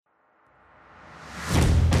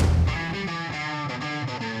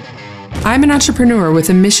I'm an entrepreneur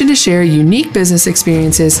with a mission to share unique business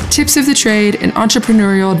experiences, tips of the trade, and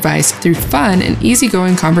entrepreneurial advice through fun and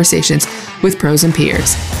easygoing conversations with pros and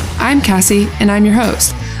peers. I'm Cassie, and I'm your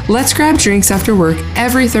host. Let's grab drinks after work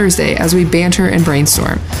every Thursday as we banter and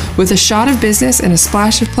brainstorm. With a shot of business and a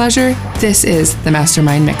splash of pleasure, this is the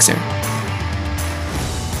Mastermind Mixer.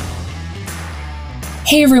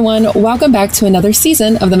 Hey everyone, welcome back to another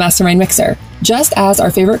season of the Mastermind Mixer. Just as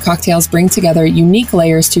our favorite cocktails bring together unique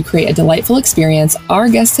layers to create a delightful experience, our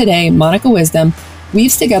guest today, Monica Wisdom,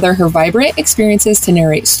 weaves together her vibrant experiences to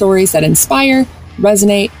narrate stories that inspire,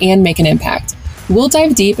 resonate, and make an impact. We'll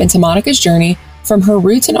dive deep into Monica's journey from her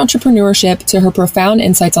roots in entrepreneurship to her profound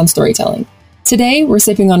insights on storytelling. Today, we're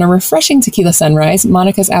sipping on a refreshing tequila sunrise,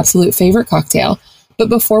 Monica's absolute favorite cocktail. But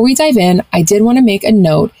before we dive in, I did want to make a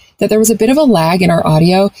note that there was a bit of a lag in our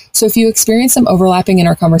audio, so if you experience some overlapping in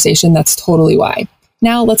our conversation, that's totally why.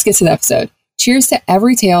 Now, let's get to the episode. Cheers to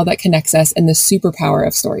every tale that connects us in the superpower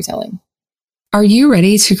of storytelling. Are you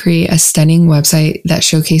ready to create a stunning website that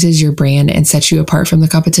showcases your brand and sets you apart from the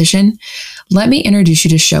competition? Let me introduce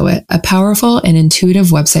you to Showit, a powerful and intuitive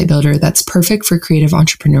website builder that's perfect for creative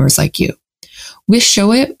entrepreneurs like you. With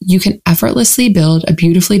Showit, you can effortlessly build a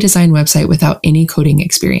beautifully designed website without any coding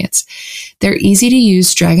experience. Their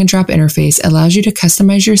easy-to-use drag-and-drop interface allows you to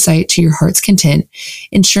customize your site to your heart's content,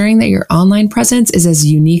 ensuring that your online presence is as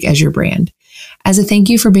unique as your brand. As a thank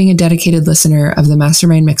you for being a dedicated listener of the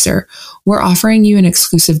Mastermind Mixer, we're offering you an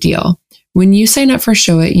exclusive deal. When you sign up for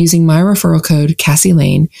Showit using my referral code, Cassie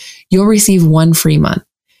Lane, you'll receive 1 free month.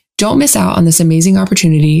 Don't miss out on this amazing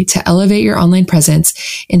opportunity to elevate your online presence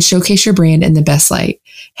and showcase your brand in the best light.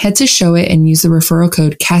 Head to Showit and use the referral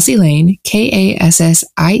code Cassie Lane,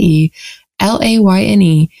 KASSIE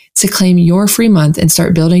LAYNE, to claim your free month and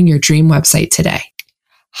start building your dream website today.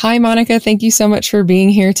 Hi, Monica. Thank you so much for being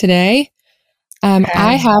here today.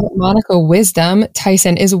 I have Monica Wisdom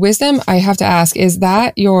Tyson. Is Wisdom, I have to ask, is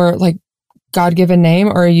that your God-given name,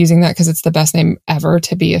 or are you using that because it's the best name ever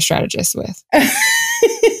to be a strategist with?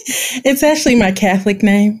 It's actually my Catholic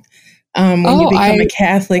name. When you become a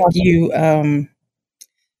Catholic,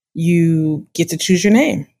 you get to choose your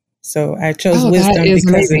name. So I chose Wisdom because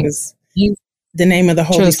amazing. It was the name of the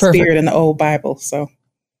Holy Spirit in the old Bible. So,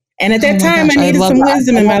 and at that time, I needed some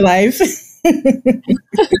wisdom in my life.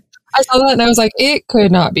 I saw that and I was like, it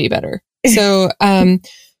could not be better. So,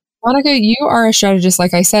 Monica, you are a strategist,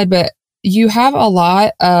 like I said, but you have a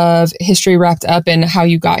lot of history wrapped up in how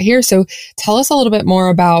you got here. So tell us a little bit more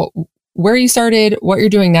about where you started, what you're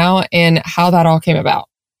doing now, and how that all came about.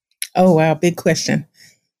 Oh, wow. Big question.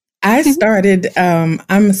 I started, I'm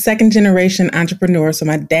a second generation entrepreneur. So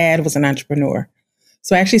my dad was an entrepreneur.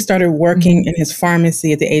 So I actually started working in his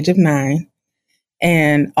pharmacy at the age of 9.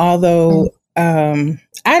 And although I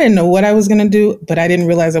didn't know what I was going to do, but I didn't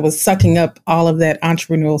realize I was sucking up all of that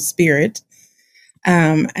entrepreneurial spirit.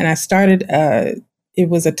 And I started, it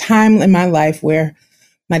was a time in my life where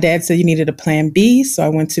my dad said you needed a plan B. So I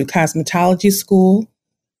went to cosmetology school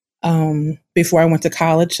before I went to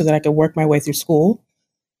college so that I could work my way through school,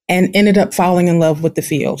 and ended up falling in love with the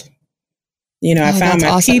field. You know, I found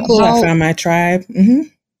my people, I found my tribe. Mm-hmm.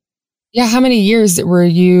 Yeah. How many years were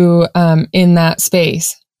you in that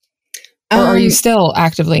space? Or are you still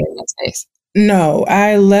actively in that space? No,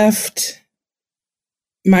 I left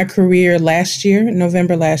my career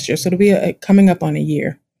November last year. So it'll be coming up on a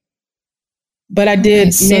year. But I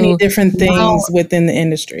did many different things within the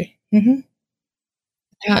industry. Mm-hmm.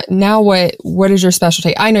 Now what is your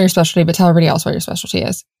specialty? I know your specialty, but tell everybody else what your specialty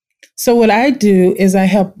is. So what I do is I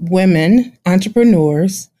help women,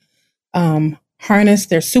 entrepreneurs, harness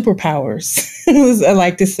their superpowers, as I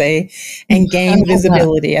like to say, and gain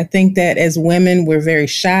visibility. I think that as women, we're very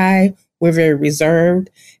shy, we're very reserved,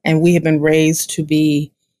 and we have been raised to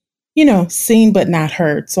be, seen but not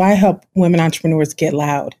heard. So I help women entrepreneurs get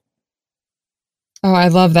loud. Oh, I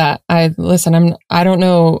love that. I don't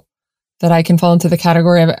know that I can fall into the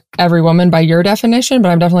category of every woman by your definition, but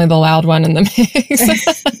I'm definitely the loud one in the mix.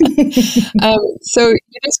 So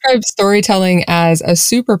you described storytelling as a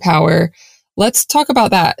superpower. Let's talk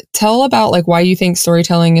about that. Tell about why you think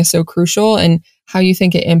storytelling is so crucial and how you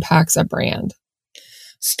think it impacts a brand.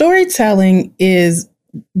 Storytelling is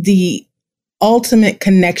the ultimate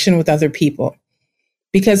connection with other people,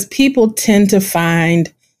 because people tend to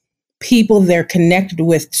find people they're connected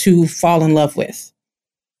with to fall in love with.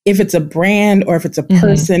 If it's a brand or if it's a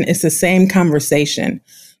person, it's the same conversation.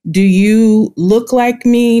 Do you look like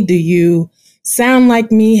me? Do you sound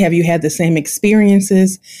like me? Have you had the same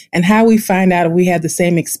experiences? And how we find out if we had the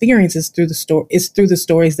same experiences through the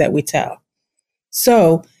stories that we tell.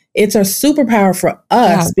 So It's a superpower for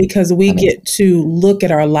us because we get to look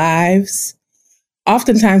at our lives.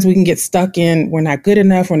 Oftentimes we can get stuck in, we're not good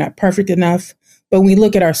enough, we're not perfect enough. But when we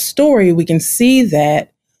look at our story, we can see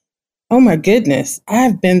that, oh my goodness,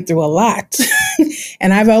 I've been through a lot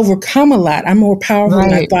and I've overcome a lot. I'm more powerful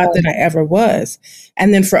than I thought that I ever was.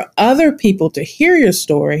 And then for other people to hear your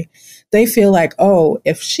story, they feel like, oh,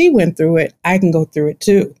 if she went through it, I can go through it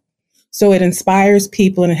too. So it inspires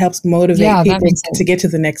people and it helps motivate people to get to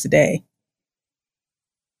the next day.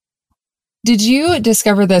 Did you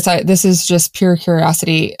discover this? This is just pure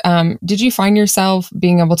curiosity. Did you find yourself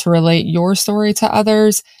being able to relate your story to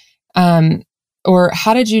others? Or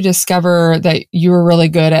how did you discover that you were really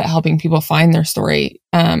good at helping people find their story,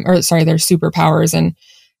 their superpowers and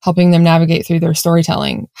helping them navigate through their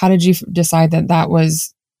storytelling? How did you decide that that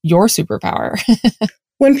was your superpower?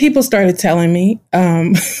 When people started telling me,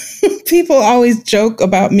 people always joke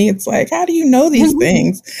about me. It's like, how do you know these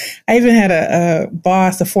things? I even had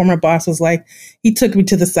a former boss was like, he took me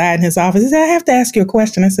to the side in his office. He said, I have to ask you a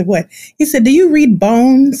question. I said, what? He said, do you read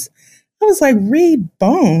Bones? I was like, read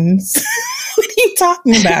Bones? What are you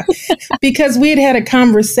talking about? Because we had a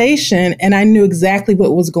conversation and I knew exactly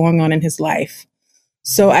what was going on in his life.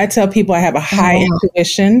 So I tell people I have a high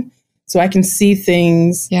intuition, so I can see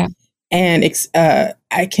things. Yeah. And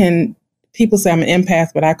people say I'm an empath,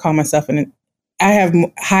 but I call myself I have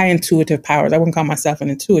high intuitive powers. I wouldn't call myself an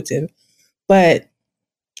intuitive, but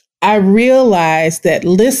I realized that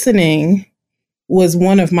listening was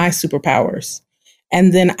one of my superpowers.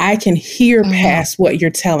 And then I can hear past what you're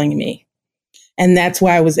telling me. And that's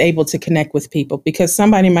why I was able to connect with people, because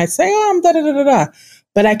somebody might say, oh, I'm da da da da da,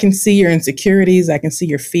 but I can see your insecurities. I can see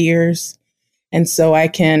your fears. And so I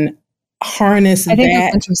can harness I think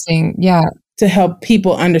that's interesting. Yeah. To help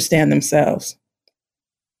people understand themselves.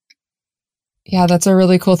 Yeah, that's a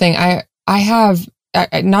really cool thing. I have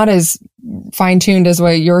not as fine-tuned as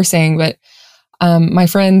what you're saying, but my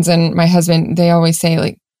friends and my husband, they always say,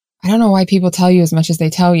 like, I don't know why people tell you as much as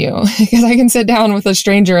they tell you, because I can sit down with a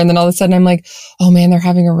stranger and then all of a sudden I'm like, oh man, they're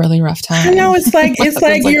having a really rough time. I know, it's like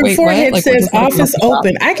your forehead says office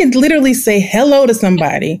open. I could literally say hello to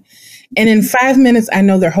somebody. And in 5 minutes, I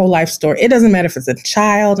know their whole life story. It doesn't matter if it's a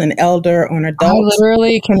child, an elder, or an adult. I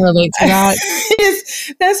literally can relate to that.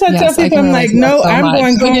 That's what I tell people. I'm like, no,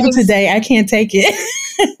 I'm going home today. I can't take it.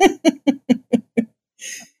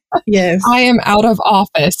 Yes. I am out of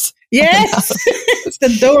office. Yes.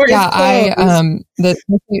 The door is closed.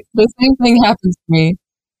 The same thing happens to me.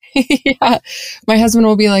 Yeah. My husband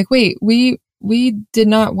will be like, wait, we did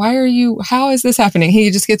not, how is this happening?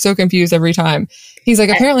 He just gets so confused every time. He's like,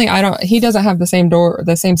 apparently he doesn't have the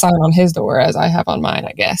same sign on his door as I have on mine,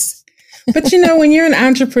 I guess. But when you're an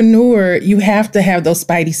entrepreneur, you have to have those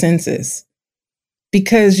spidey senses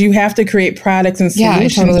because you have to create products and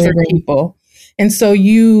solutions for people. And so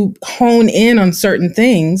you hone in on certain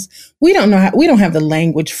things. We don't have the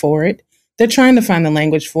language for it. They're trying to find the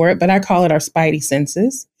language for it, but I call it our spidey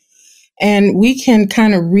senses. And we can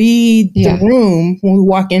kind of read the room when we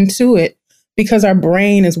walk into it because our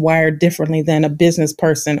brain is wired differently than a business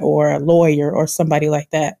person or a lawyer or somebody like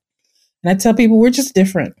that. And I tell people we're just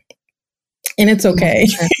different and it's okay.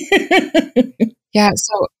 Yeah.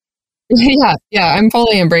 So I'm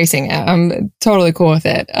fully embracing it. I'm totally cool with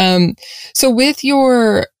it. So with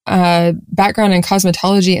your background in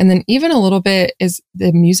cosmetology and then even a little bit is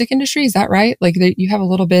the music industry, is that right? Like you have a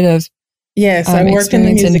little bit of I worked in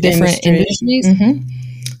the music different industries. Mm-hmm.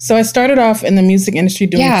 So I started off in the music industry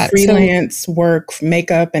doing freelance work,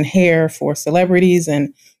 makeup and hair for celebrities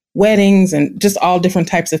and weddings and just all different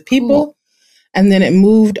types of people. Cool. And then it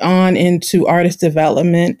moved on into artist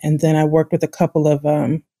development. And then I worked with a couple of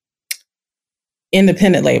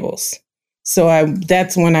independent labels. So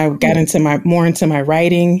that's when I got into my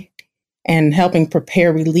writing and helping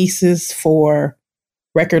prepare releases for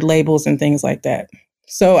record labels and things like that.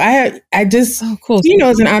 So I just, cool.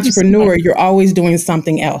 As an entrepreneur, you're always doing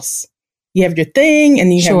something else. You have your thing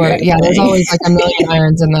and you have your thing. There's always like a million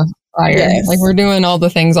irons in the fire. Yes. Like we're doing all the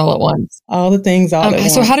things all at once. All the things all at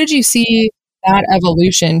once. So how did you see that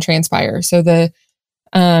evolution transpire? So the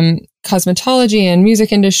cosmetology and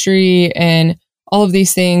music industry and all of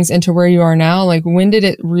these things into where you are now, like when did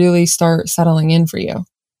it really start settling in for you?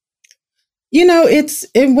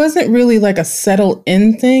 It wasn't really like a settle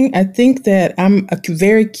in thing. I think that I'm a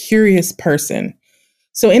very curious person.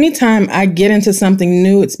 So anytime I get into something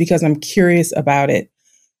new, it's because I'm curious about it.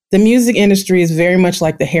 The music industry is very much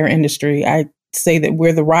like the hair industry. I say that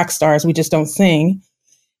we're the rock stars. We just don't sing.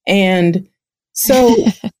 And so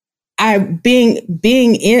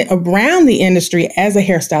being around the industry as a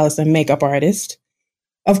hairstylist and makeup artist,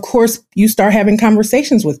 of course, you start having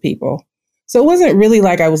conversations with people. So it wasn't really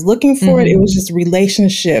like I was looking for it. It was just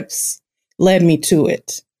relationships led me to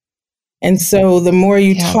it. And so the more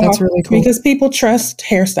you talk, that's really cool. because people trust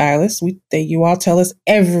hairstylists, you all tell us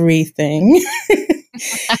everything.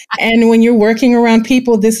 And when you're working around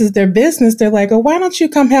people, this is their business. They're like, oh, why don't you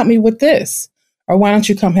come help me with this? Or why don't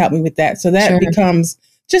you come help me with that? So that becomes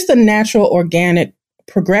just a natural, organic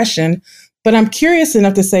progression. But I'm curious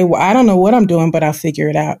enough to say, well, I don't know what I'm doing, but I'll figure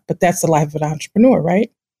it out. But that's the life of an entrepreneur,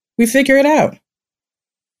 right? We figure it out.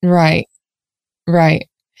 Right. Right.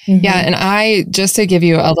 Mm-hmm. Yeah. And just to give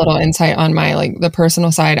you a little insight on my, like the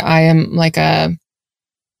personal side, I am like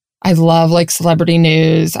I love like celebrity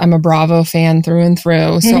news. I'm a Bravo fan through and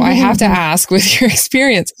through. So I have to ask, with your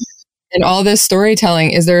experience and all this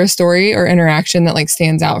storytelling, is there a story or interaction that like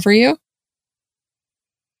stands out for you?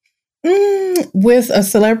 With a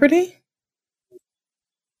celebrity?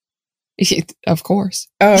 Of course.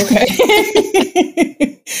 Oh, okay.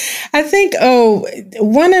 I think,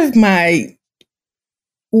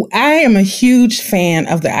 I am a huge fan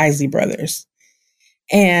of the Isley Brothers.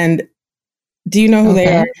 And do you know who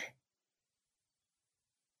they are?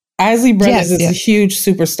 Isley Brothers is a huge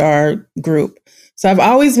superstar group. So I've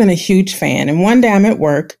always been a huge fan. And one day I'm at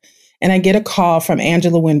work and I get a call from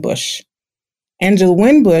Angela Winbush. Angela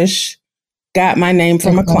Winbush got my name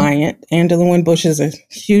from a client. Angela Winbush is a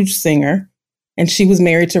huge singer, and she was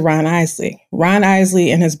married to Ron Isley. Ron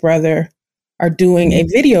Isley and his brother are doing a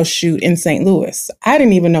video shoot in St. Louis. I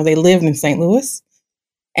didn't even know they lived in St. Louis.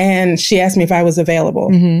 And she asked me if I was available.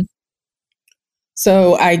 Mm-hmm.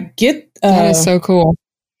 So I get... that is so cool.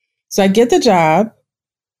 So I get the job.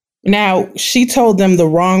 Now, she told them the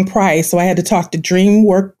wrong price, so I had to talk to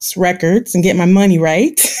DreamWorks Records and get my money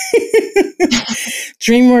right.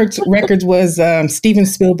 DreamWorks Records was Steven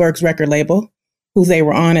Spielberg's record label, who they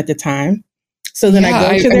were on at the time. So then I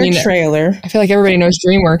go to their trailer. I feel like everybody knows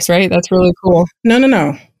DreamWorks, right? That's really cool.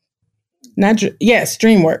 No. Yes,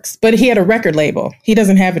 DreamWorks. But he had a record label. He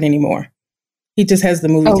doesn't have it anymore. He just has the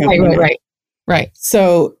movie company. Right.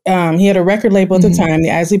 So he had a record label at the time.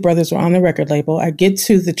 The Isley Brothers were on the record label. I get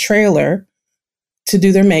to the trailer to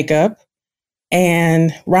do their makeup.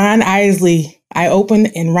 And I open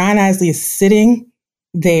and Ron Isley is sitting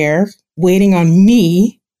there waiting on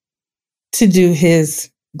me to do his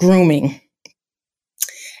grooming.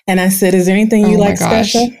 And I said, is there anything you like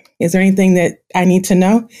special? Is there anything that I need to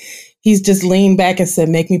know? He's just leaned back and said,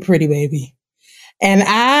 make me pretty, baby. And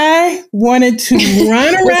I wanted to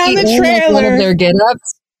run around the trailer. Like one of their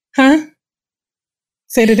get-ups? Huh?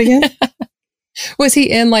 Say that again? Was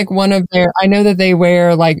he in like one of their, I know that they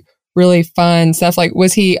wear like really fun stuff. Like,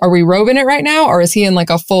 are we robing it right now? Or is he in like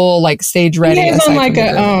a full like stage ready? He has on like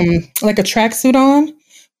a tracksuit on,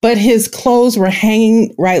 but his clothes were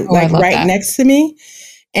hanging right next to me.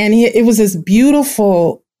 And it was this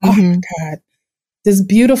beautiful, oh my God, this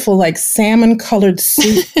beautiful like salmon colored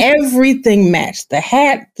suit. Everything matched. The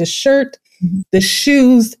hat, the shirt, the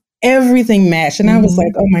shoes, everything matched. And I was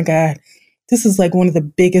like, oh my God, this is like one of the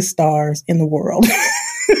biggest stars in the world.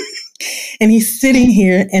 And he's sitting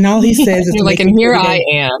here and all he says is like, and here I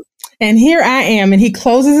am. And here I am. And he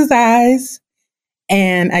closes his eyes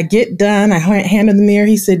and I get done. I hand him the mirror.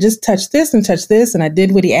 He said, just touch this and touch this. And I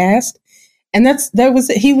did what he asked. And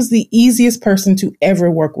he was the easiest person to ever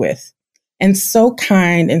work with. And so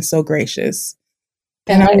kind and so gracious.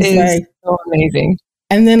 And I was like, so amazing.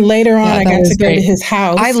 And then later on, I got to go to his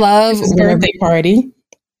house. I love his birthday party.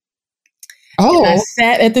 Oh, and I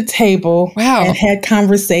sat at the table and had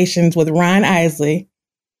conversations with Ron Isley.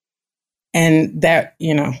 And that,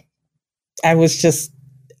 I was just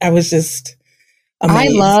amazed. I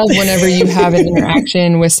love whenever you have an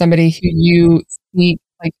interaction with somebody who you meet,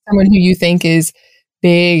 like someone who you think is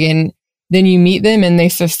big, and then you meet them and they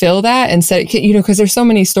fulfill that instead, because there's so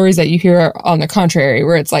many stories that you hear on the contrary,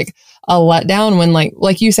 where it's like a letdown when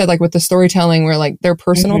like you said, like with the storytelling, where like their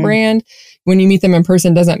personal brand, when you meet them in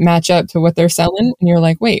person, doesn't match up to what they're selling. And you're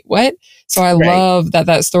like, wait, what? So I love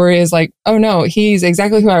that story is like, oh no, he's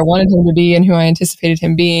exactly who I wanted him to be and who I anticipated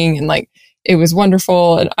him being. And like, it was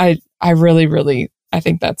wonderful. And I really, really, I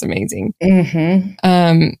think that's amazing.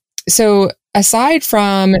 So aside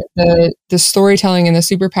from the storytelling and the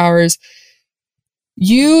superpowers,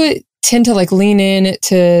 you tend to like lean in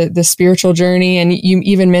to the spiritual journey. And you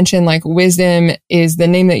even mentioned like wisdom is the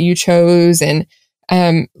name that you chose. And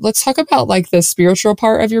let's talk about like the spiritual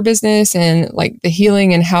part of your business and like the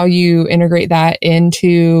healing and how you integrate that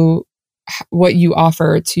into what you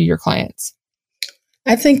offer to your clients.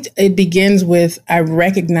 I think it begins with, I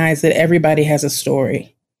recognize that everybody has a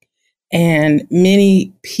story. And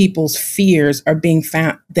many people's fears are being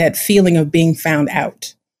found, that feeling of being found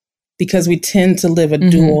out, because we tend to live a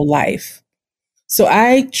dual life. So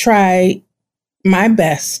I try my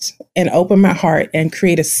best and open my heart and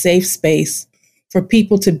create a safe space for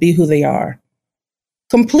people to be who they are,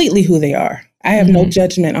 completely who they are. I have no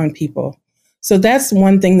judgment on people. So that's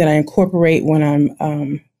one thing that I incorporate when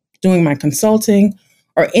I'm doing my consulting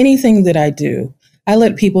or anything that I do. I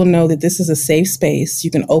let people know that this is a safe space.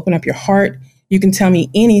 You can open up your heart. You can tell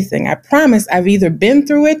me anything. I promise I've either been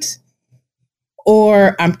through it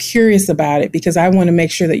or I'm curious about it because I want to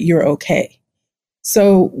make sure that you're okay.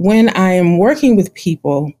 So when I am working with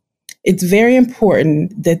people, it's very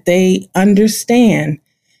important that they understand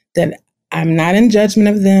that I'm not in judgment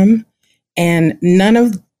of them, and none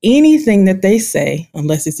of anything that they say,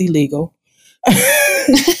 unless it's illegal,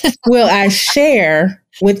 will I share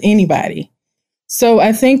with anybody. So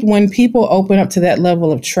I think when people open up to that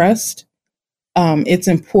level of trust, it's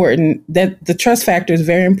important that the trust factor is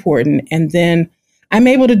very important. And then I'm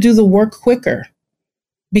able to do the work quicker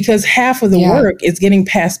because half of the work is getting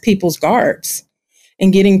past people's guards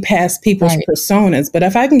and getting past people's personas. But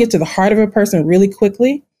if I can get to the heart of a person really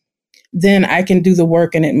quickly, then I can do the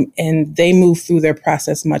work and they move through their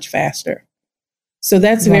process much faster. So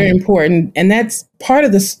that's very important. And that's part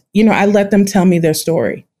of this, I let them tell me their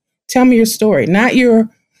story. Tell me your story, not your,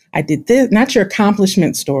 I did this, not your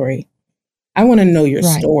accomplishment story. I want to know your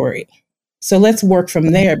story. So let's work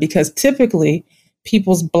from there, because typically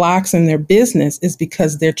people's blocks in their business is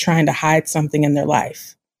because they're trying to hide something in their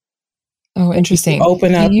life. Oh, interesting. You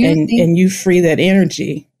open up and you free that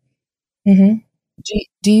energy. Mm-hmm.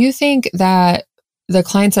 Do you think that the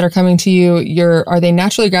clients that are coming to you, are they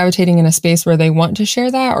naturally gravitating in a space where they want to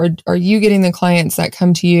share that? Or are you getting the clients that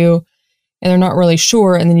come to you and they're not really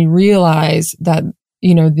sure, and then you realize that,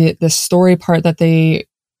 the story part that they,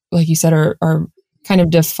 like you said, are kind of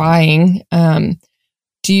defying?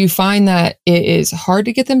 Do you find that it is hard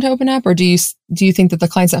to get them to open up, or do you think that the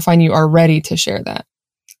clients that find you are ready to share that?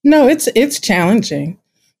 No, it's challenging.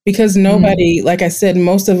 Because nobody, like I said,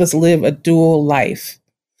 most of us live a dual life.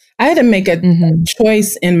 I had to make a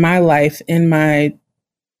choice in my life in my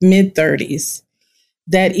mid-30s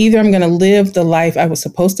that either I'm going to live the life I was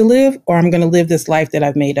supposed to live, or I'm going to live this life that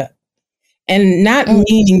I've made up. And not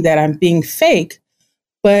meaning that I'm being fake,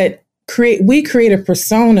 but we create a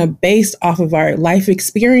persona based off of our life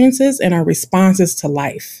experiences and our responses to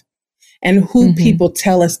life and who people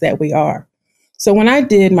tell us that we are. So when I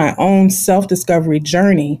did my own self-discovery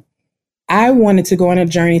journey, I wanted to go on a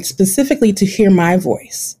journey specifically to hear my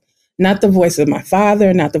voice, not the voice of my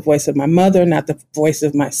father, not the voice of my mother, not the voice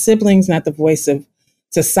of my siblings, not the voice of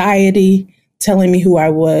society telling me who I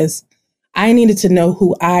was. I needed to know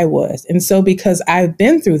who I was. And so because I've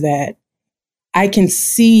been through that, I can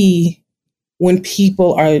see when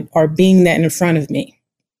people are being that in front of me.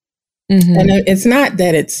 And it's not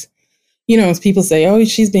that it's, as people say, oh,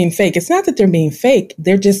 she's being fake. It's not that they're being fake.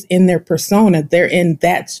 They're just in their persona. They're in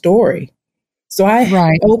that story. So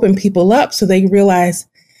I open people up so they realize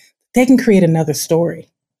they can create another story.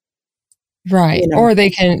 Right. Or they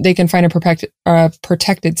can find a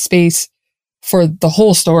protected space for the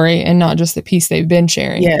whole story and not just the piece they've been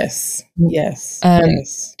sharing. Yes. Yes.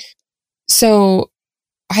 So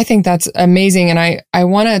I think that's amazing. And I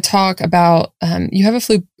want to talk about, you have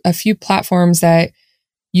a few platforms that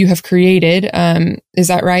you have created. Is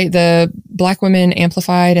that right? The Black Women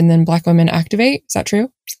Amplified and then Black Women Activate. Is that true?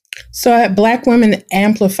 So at Black Women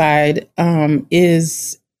Amplified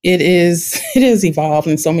is evolved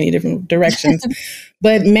in so many different directions,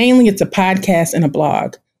 but mainly it's a podcast and a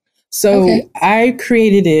blog. So I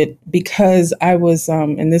created it because I was,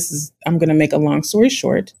 I'm going to make a long story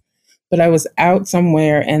short, but I was out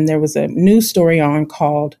somewhere and there was a news story on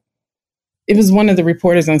it was one of the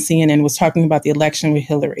reporters on CNN was talking about the election with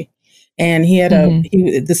Hillary. And he had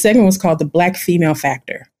the segment was called The Black Female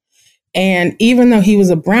Factor. And even though he was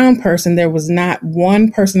a brown person, there was not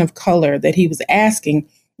one person of color that he was asking,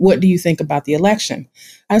 what do you think about the election?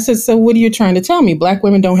 I said, so what are you trying to tell me? Black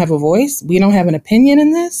women don't have a voice? We don't have an opinion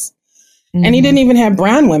in this? And he didn't even have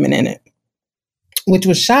brown women in it, which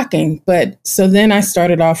was shocking. But so then I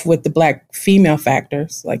started off with the Black female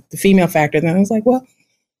factors, like the female factor. And I was like, well,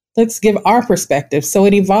 let's give our perspective. So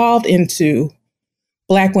it evolved into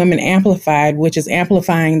Black Women Amplified, which is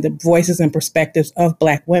amplifying the voices and perspectives of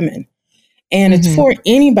Black women. And it's for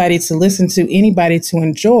anybody to listen to, anybody to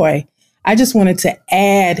enjoy. I just wanted to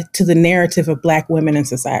add to the narrative of Black women in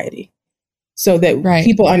society so that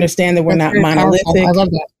people understand that we're not monolithic. Powerful. I love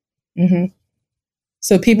that.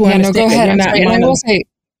 So people understand that we're not monolithic.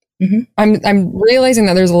 I'm realizing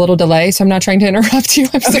that there's a little delay, so I'm not trying to interrupt you.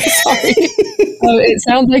 I'm so sorry. It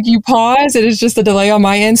sounds like you pause. It is just a delay on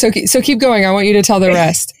my end. So keep going. I want you to tell the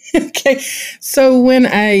rest. Okay. So when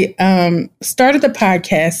I started the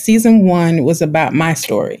podcast, season 1 was about my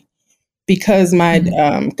story because my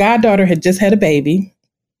goddaughter had just had a baby,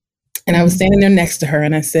 and I was standing there next to her,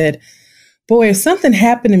 and I said, boy, if something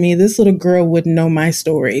happened to me, this little girl would know my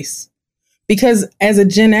stories. Because as a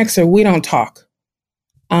Gen Xer, we don't talk.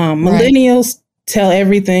 Millennials tell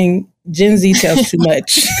everything. Gen Z tells too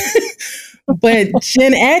much. But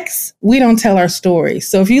Gen X, we don't tell our stories.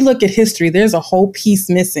 So if you look at history, there's a whole piece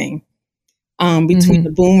missing between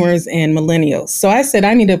the boomers and millennials. So I said,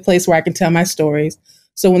 I need a place where I can tell my stories.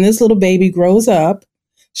 So when this little baby grows up,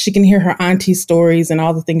 she can hear her auntie's stories and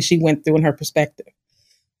all the things she went through in her perspective.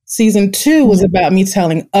 Season 2 was about me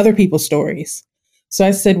telling other people's stories. So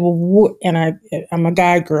I said, well, I'm a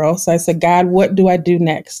God girl. So I said, God, what do I do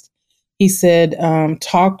next? He said,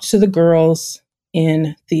 talk to the girls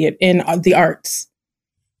in the arts,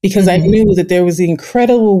 because I knew that there was the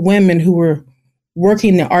incredible women who were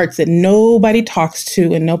working the arts that nobody talks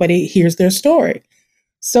to and nobody hears their story.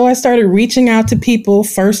 So I started reaching out to people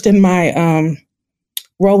first in my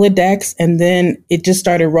Rolodex, and then it just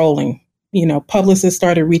started rolling. You know, publicists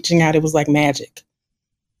started reaching out. It was like magic.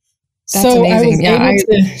 That's so amazing. I was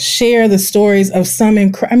able to share the stories of some,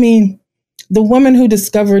 the woman who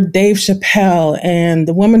discovered Dave Chappelle and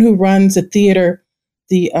the woman who runs a theater,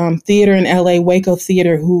 the theater in LA, Waco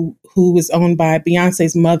Theater, who was owned by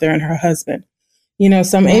Beyonce's mother and her husband. You know,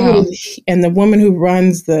 so I'm able to, and the woman who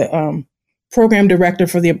runs the program director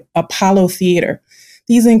for the Apollo Theater.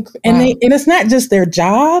 And it's not just their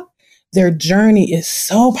job, their journey is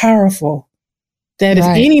so powerful that if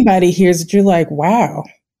anybody hears it, you're like, wow,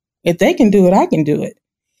 if they can do it, I can do it.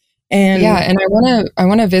 And and I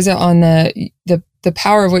want to visit on the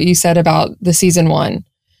power of what you said about the season 1.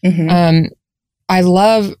 I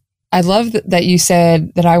love that you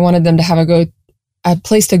said that I wanted them to have a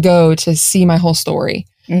place to go to see my whole story.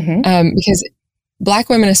 Because Black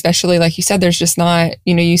women, especially, like you said, there's just not,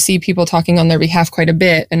 you see people talking on their behalf quite a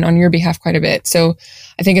bit and on your behalf quite a bit. So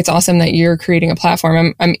I think it's awesome that you're creating a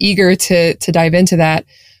platform. I'm eager to dive into that.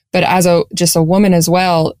 But as just a woman as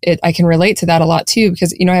well, I can relate to that a lot too,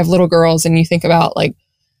 because, I have little girls, and you think about, like,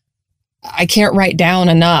 I can't write down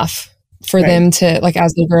enough for them to, like,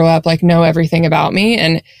 as they grow up, like, know everything about me.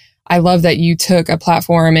 And I love that you took a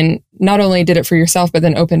platform and not only did it for yourself, but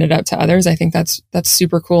then opened it up to others. I think that's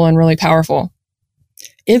super cool and really powerful.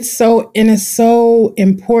 It's so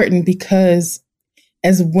important because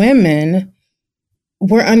as women,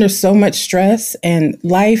 we're under so much stress and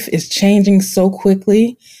life is changing so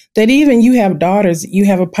quickly that even you have daughters, you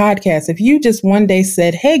have a podcast. If you just one day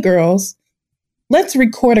said, hey girls, let's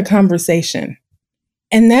record a conversation.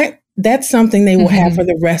 And that's something they will have for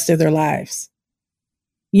the rest of their lives.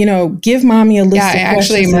 Give mommy a list of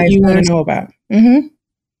questions that you want to know about.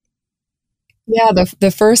 Yeah,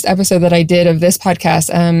 the first episode that I did of this podcast,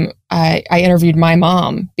 I interviewed my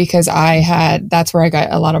mom because that's where I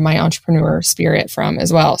got a lot of my entrepreneur spirit from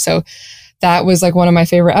as well. So that was like one of my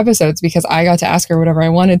favorite episodes because I got to ask her whatever I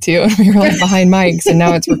wanted to, and we were like behind mics, and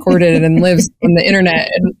now it's recorded and lives on the internet.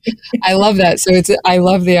 And I love that. So I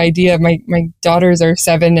love the idea. My daughters are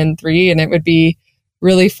 7 and 3, and it would be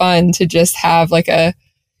really fun to just have like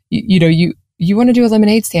you want to do a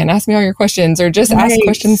lemonade stand, ask me all your questions, or just ask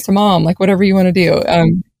questions to mom, like whatever you want to do.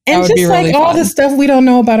 And just really like all the stuff we don't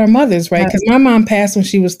know about our mothers, right? Because my mom passed when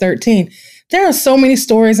she was 13. There are so many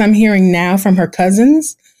stories I'm hearing now from her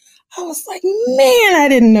cousins. I was like, man, I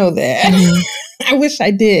didn't know that. I wish I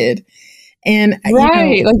did. And like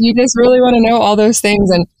you just really want to know all those things.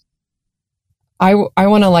 And I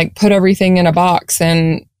want to like put everything in a box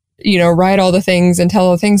and, write all the things and tell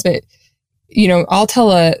all the things. But, I'll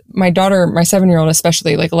tell my daughter, my 7-year-old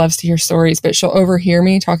especially, like loves to hear stories, but she'll overhear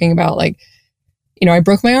me talking about like, I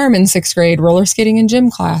broke my arm in 6th grade roller skating in gym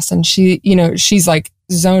class. And she, she's like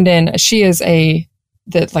zoned in. She is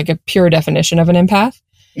like a pure definition of an empath.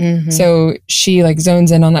 So she like zones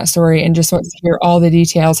in on that story and just wants to hear all the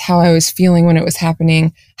details, how I was feeling when it was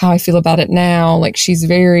happening, how I feel about it now. Like she's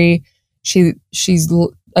a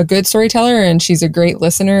good storyteller and she's a great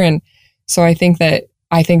listener. And so I think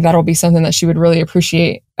that'll be something that she would really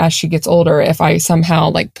appreciate as she gets older, if I somehow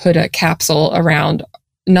like put a capsule around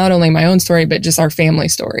not only my own story, but just our family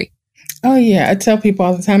story. Oh yeah. I tell people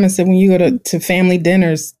all the time, I said, when you go to family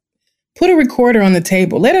dinners, put a recorder on the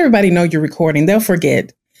table, let everybody know you're recording. They'll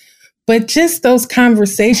forget. But just those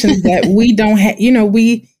conversations that we don't have,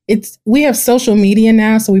 we have social media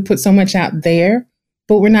now, so we put so much out there,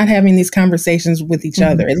 but we're not having these conversations with each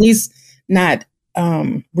other, at least not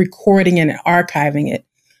recording and archiving it.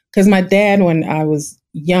 Because my dad, when I was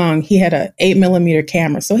young, he had a 8mm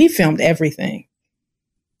camera, so he filmed everything.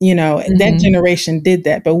 That generation did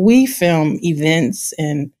that, but we film events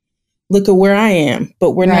and look at where I am,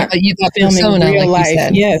 but we're not filming real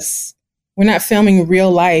life. Yes, we're not filming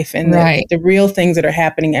real life and the real things that are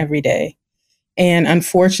happening every day. And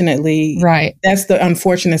unfortunately, that's the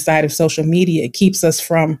unfortunate side of social media. It keeps us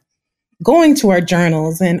from going to our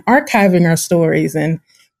journals and archiving our stories and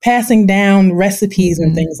passing down recipes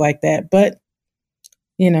and things like that. But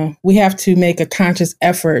we have to make a conscious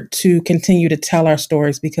effort to continue to tell our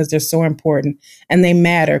stories because they're so important and they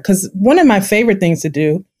matter. Because one of my favorite things to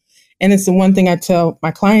do, and it's the one thing I tell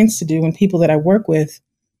my clients to do and people that I work with,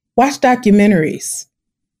 watch documentaries.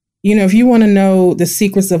 If you want to know the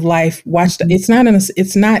secrets of life, watch. It's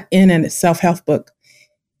not in a self-help book.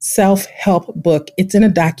 It's in a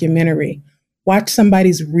documentary. Watch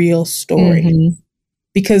somebody's real story,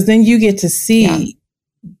 because then you get to see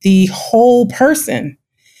the whole person.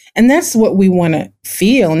 And that's what we want to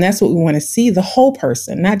feel. And that's what we want to see, the whole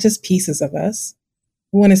person, not just pieces of us.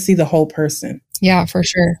 We want to see the whole person. Yeah, for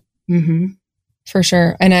sure. For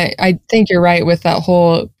sure. And I think you're right with that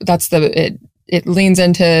whole, it leans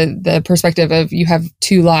into the perspective of you have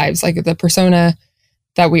two lives, like the persona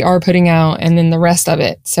that we are putting out and then the rest of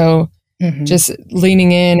it. So just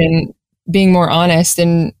leaning in and being more honest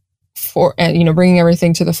and bringing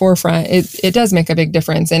everything to the forefront, it does make a big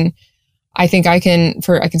difference. And I think I can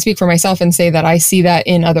speak for myself and say that I see that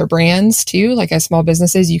in other brands too. Like as small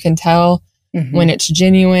businesses, you can tell when it's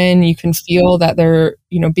genuine, you can feel that they're,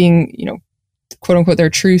 being, quote unquote, their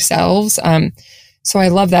true selves. So I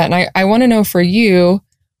love that. And I want to know for you,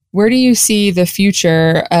 where do you see the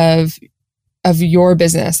future of your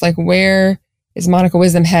business? Like, where is Monica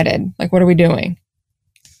Wisdom headed? Like, what are we doing?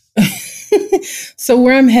 So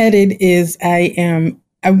where I'm headed is I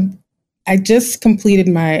just completed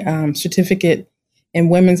my certificate in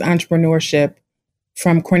women's entrepreneurship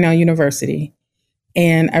from Cornell University.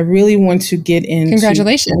 And I really want to get into...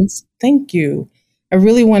 Congratulations. Thank you. I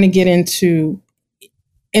really want to get into...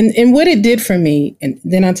 And what it did for me, and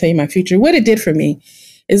then I'll tell you my future, what it did for me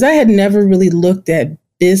is I had never really looked at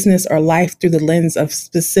business or life through the lens of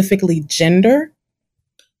specifically gender.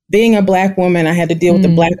 Being a Black woman, I had to deal with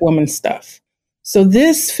the Black woman stuff. So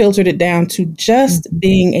this filtered it down to just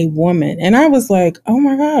being a woman. And I was like, oh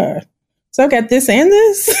my God. So I've got this and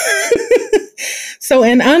this. So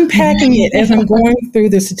in unpacking it as I'm going through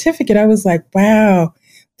the certificate, I was like, wow,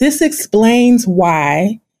 this explains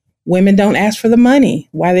why women don't ask for the money,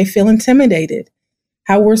 why they feel intimidated,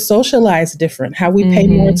 how we're socialized different, how we pay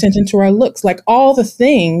more attention to our looks, like all the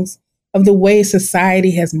things of the way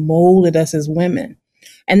society has molded us as women.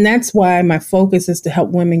 And that's why my focus is to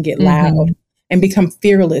help women get loud and become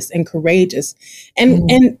fearless and courageous.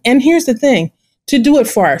 And here's the thing, to do it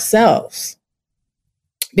for ourselves.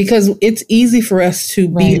 Because it's easy for us to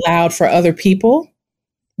be loud for other people.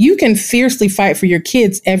 You can fiercely fight for your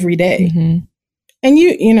kids every day. And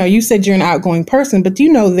you said you're an outgoing person, but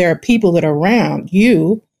there are people that are around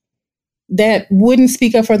you that wouldn't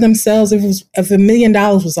speak up for themselves if $1 million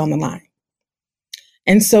was on the line.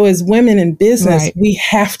 And so as women in business, we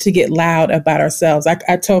have to get loud about ourselves.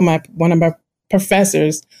 I told one of my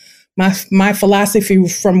professors, my philosophy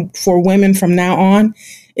for women from now on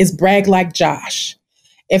is brag like Josh.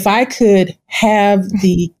 If I could have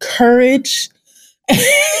the courage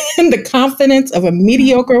and the confidence of a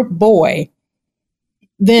mediocre boy,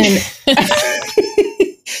 then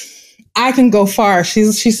I can go far.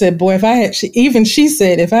 She said, boy, if I had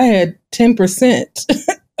 10%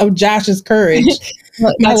 of Josh's courage.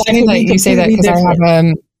 Well, that's funny that you say that,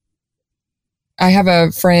 because I have a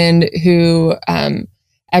friend who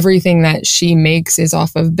everything that she makes is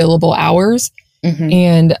off of billable hours.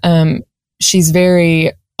 And she's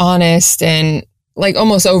very honest and like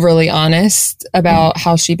almost overly honest about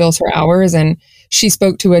how she bills her hours. And she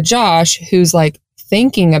spoke to a Josh who's like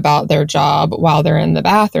thinking about their job while they're in the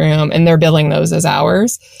bathroom, and they're billing those as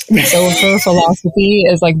hours. So her philosophy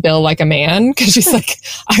is like bill like a man, because she's like,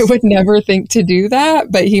 I would never think to do that,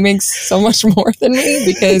 but he makes so much more than me,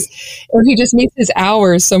 because or he just makes his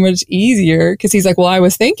hours so much easier, because he's like, well, I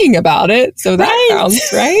was thinking about it, so that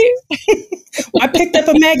counts, right? Well, I picked up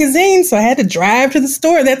a magazine, so I had to drive to the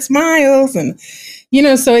store. That's miles, and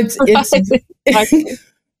so it's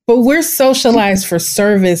but we're socialized for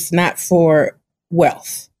service, not for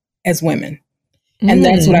wealth as women. And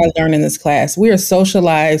that's what I learned in this class. We are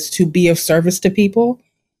socialized to be of service to people.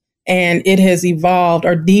 And it has evolved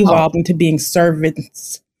or devolved into being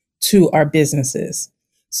servants to our businesses.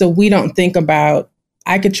 So we don't think about,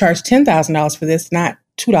 I could charge $10,000 for this, not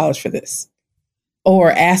 $2 for this.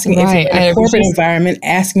 or asking if you're in a corporate environment,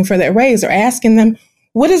 asking for that raise, or asking them,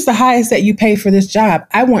 what is the highest that you pay for this job?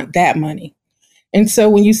 I want that money. And so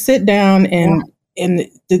when you sit down and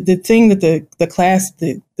the thing that the class,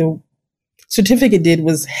 the certificate did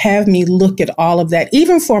was have me look at all of that,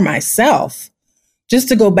 even for myself, just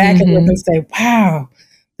to go back and look and say, wow,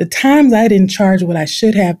 the times I didn't charge what I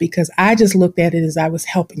should have because I just looked at it as I was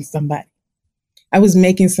helping somebody. I was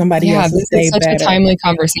making somebody else this stay is such better. A timely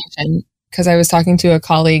conversation, because I was talking to a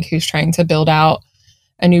colleague who's trying to build out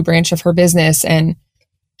a new branch of her business, and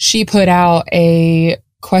she put out a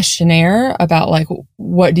questionnaire about like,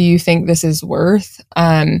 what do you think this is worth?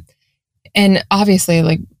 And obviously,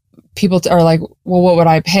 like, people are like, well, what would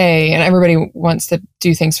I pay? And everybody wants to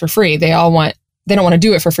do things for free. They don't want to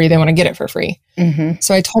do it for free. They want to get it for free.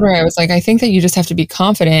 So I told her, I was like, I think that you just have to be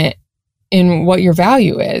confident in what your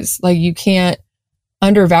value is. Like, you can't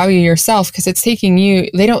undervalue yourself, because it's taking you,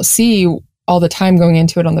 they don't see all the time going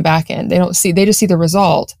into it on the back end. They just see the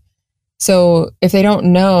result. So if they don't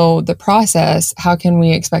know the process, how can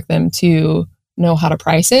we expect them to know how to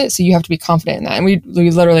price it? So you have to be confident in that. And we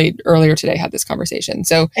literally earlier today had this conversation.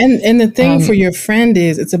 So, and the thing for your friend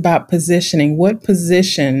is, it's about positioning. What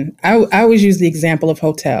position? I always use the example of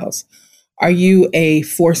hotels. Are you a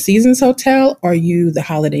Four Seasons hotel, or are you the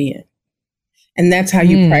Holiday Inn? And that's how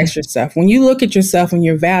you price yourself. When you look at yourself and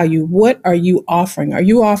your value, what are you offering? Are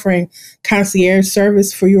you offering concierge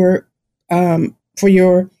service for your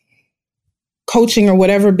coaching or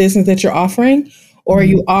whatever business that you're offering? Or are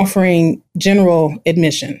you offering general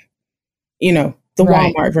admission? The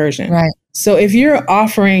Walmart version. Right. So if you're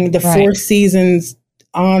offering the Four Seasons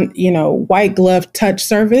on, white glove touch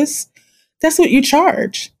service, that's what you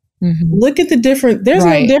charge. Look at the difference. There's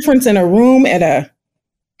no difference in a room at a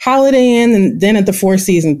Holiday Inn and then at the Four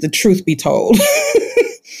Seasons, the truth be told.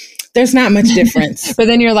 There's not much difference. But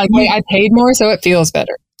then you're like, wait, I paid more, so it feels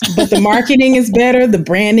better. But the marketing is better, the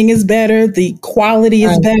branding is better, the quality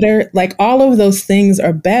is better. Like, all of those things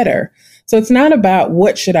are better. So it's not about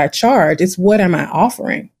what should I charge, it's what am I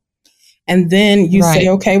offering? And then you say,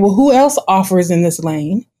 okay, well, who else offers in this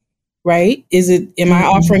lane? Right? Am I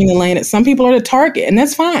offering the lane that some people are the target? And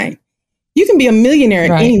that's fine. You can be a millionaire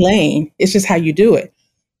in any lane. It's just how you do it.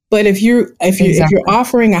 But if you're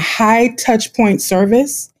offering a high touch point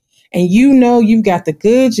service, and you've got the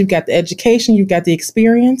goods, you've got the education, you've got the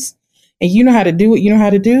experience, and you know how to do what you know how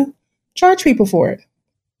to do, charge people for it.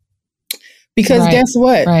 Because guess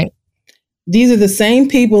what? These are the same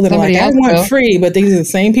people that are like, I want free, but these are the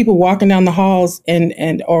same people walking down the halls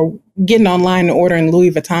and or getting online and ordering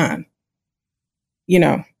Louis Vuitton.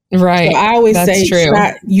 Right. So I always say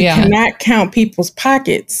you cannot count people's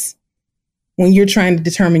pockets when you're trying to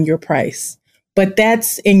determine your price. But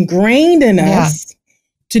that's ingrained in us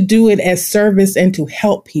to do it as service and to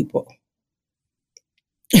help people.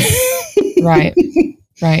 Right.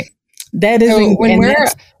 That is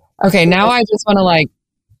okay. Now I just want to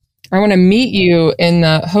I want to meet you in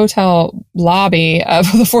the hotel lobby of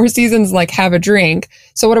the Four Seasons, have a drink.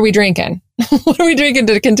 So what are we drinking? What are we drinking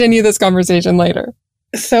to continue this conversation later?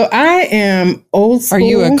 So I am old school. Are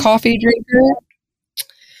you a coffee drinker?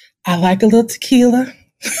 I like a little tequila.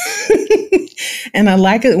 And I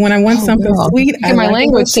like it when I want something sweet. My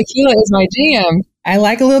language, tequila is my jam. I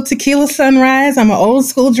like a little tequila sunrise. I'm an old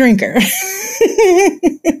school drinker.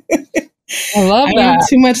 I love that. I don't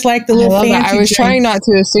too much like the little fancy I was drinks. trying not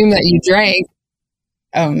to assume that you drank.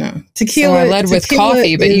 Oh, no. Tequila. So I led with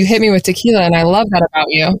coffee, but you hit me with tequila, and I love that about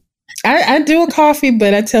you. I do a coffee,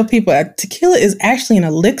 but I tell people tequila is actually an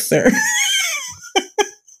elixir.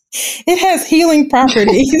 It has healing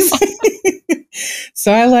properties.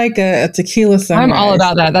 So I like a tequila sunrise. I'm all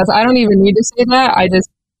about that. I don't even need to say that. I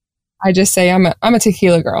just say I'm a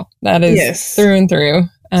tequila girl. That is through and through.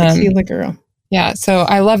 Tequila girl. Yeah. So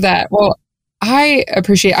I love that. Well, I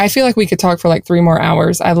feel like we could talk for 3 more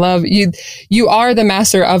hours. I love you. You are the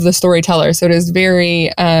master of the storyteller. So it is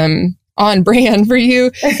very, on brand for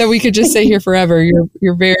you that we could just stay here forever.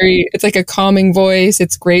 You're very, it's like a calming voice.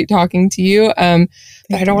 It's great talking to you.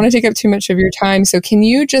 But I don't want to take up too much of your time. So can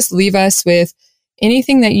you just leave us with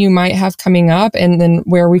anything that you might have coming up, and then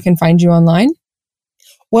where we can find you online?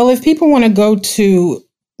 Well, if people want to go to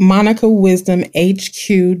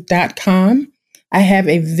monicawisdomhq.com, I have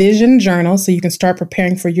a vision journal so you can start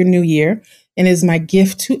preparing for your new year, and it is my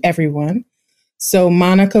gift to everyone. So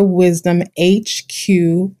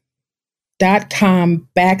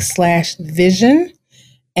monicawisdomhq.com/vision,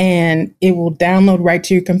 and it will download right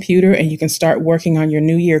to your computer, and you can start working on your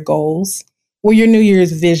New Year goals or your New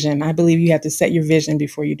Year's vision. I believe you have to set your vision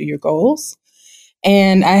before you do your goals.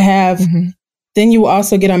 And I have Then you will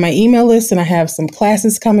also get on my email list, and I have some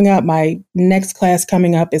classes coming up. My next class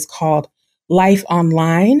coming up is called Life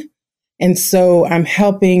Online. And so I'm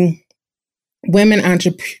helping women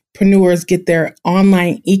entrepreneurs get their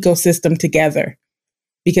online ecosystem together,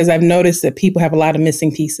 because I've noticed that people have a lot of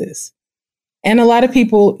missing pieces. And a lot of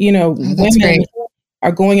people, women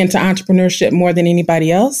are going into entrepreneurship more than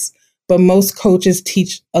anybody else, but most coaches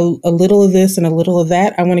teach a little of this and a little of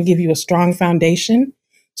that. I want to give you a strong foundation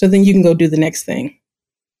so then you can go do the next thing.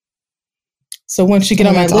 So once you get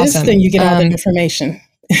on my list, then you get all the information.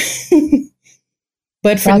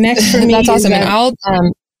 But for me, that's awesome. And I'll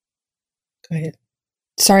go ahead.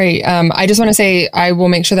 Sorry, I just want to say I will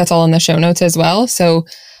make sure that's all in the show notes as well. So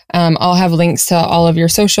I'll have links to all of your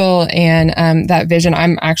social and that vision.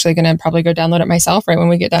 I'm actually going to probably go download it myself right when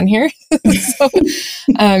we get done here. So,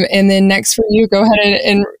 and then next for you, go ahead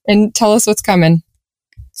and tell us what's coming.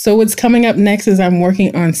 So what's coming up next is I'm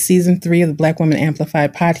working on season 3 of the Black Women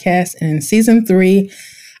Amplified podcast. And in season 3,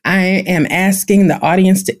 I am asking the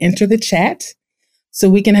audience to enter the chat so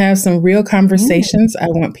we can have some real conversations. I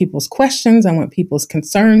want people's questions. I want people's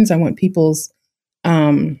concerns. I want people's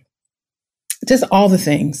just all the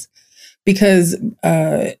things, because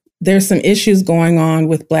there's some issues going on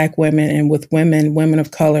with Black women and with women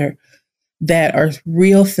of color that are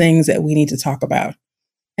real things that we need to talk about.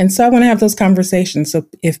 And so I want to have those conversations. So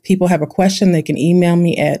if people have a question, they can email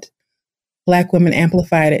me at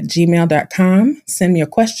blackwomenamplified@gmail.com. Send me a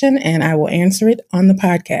question and I will answer it on the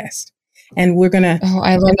podcast. And we're going to,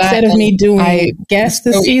 instead of me doing guests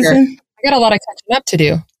this season, I got a lot of catching up to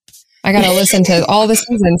do. I got to listen to all the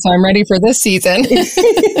seasons, so I'm ready for this season.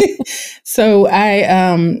 So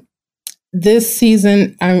this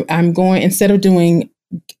season, I'm going, instead of doing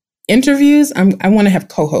interviews, I want to have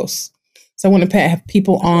co-hosts. So I want to have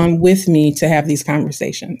people on with me to have these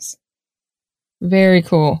conversations. Very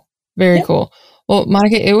cool. Very cool. Well,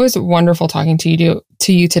 Monica, it was wonderful talking to you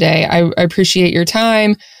today. I appreciate your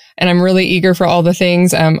time, and I'm really eager for all the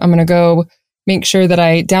things. I'm going to go make sure that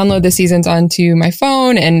I download the seasons onto my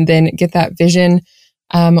phone and then get that vision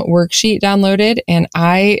worksheet downloaded. And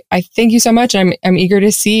I thank you so much. I'm eager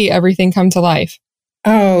to see everything come to life.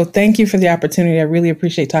 Oh, thank you for the opportunity. I really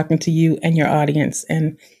appreciate talking to you and your audience,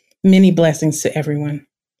 and many blessings to everyone.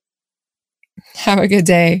 Have a good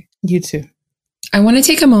day. You too. I want to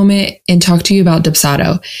take a moment and talk to you about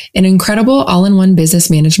Dubsado, an incredible all-in-one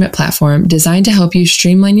business management platform designed to help you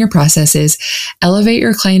streamline your processes, elevate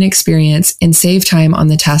your client experience, and save time on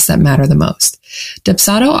the tasks that matter the most.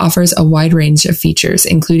 Dubsado offers a wide range of features,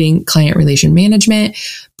 including client relation management,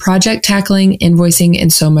 project tackling, invoicing,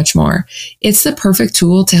 and so much more. It's the perfect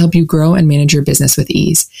tool to help you grow and manage your business with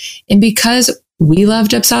ease. And because we love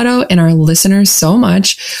Dubsado and our listeners so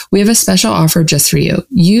much, we have a special offer just for you.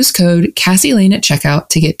 Use code Cassie Lane at checkout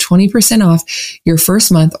to get 20% off your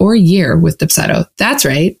first month or year with Dubsado. That's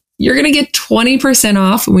right. You're going to get 20%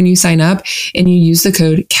 off when you sign up and you use the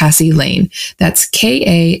code Cassie Lane. That's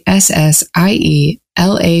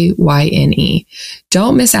KASSIELAYNE.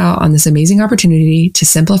 Don't miss out on this amazing opportunity to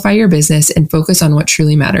simplify your business and focus on what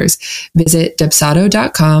truly matters. Visit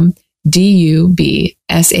Dubsado.com,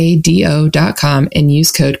 DUBSADO.com, and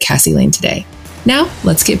use code Cassie Lane today. Now,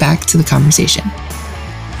 let's get back to the conversation.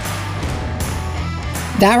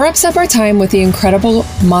 That wraps up our time with the incredible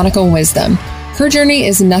Monica Wisdom. Her journey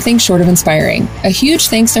is nothing short of inspiring. A huge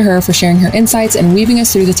thanks to her for sharing her insights and weaving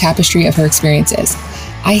us through the tapestry of her experiences.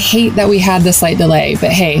 I hate that we had this slight delay, but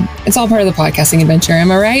hey, it's all part of the podcasting adventure,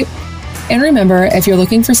 am I right? And remember, if you're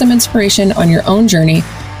looking for some inspiration on your own journey,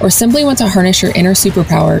 or simply want to harness your inner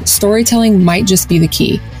superpower, storytelling might just be the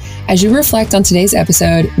key. As you reflect on today's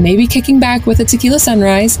episode, maybe kicking back with a tequila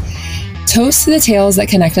sunrise, toast to the tales that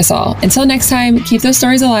connect us all. Until next time, keep those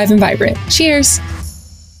stories alive and vibrant. Cheers!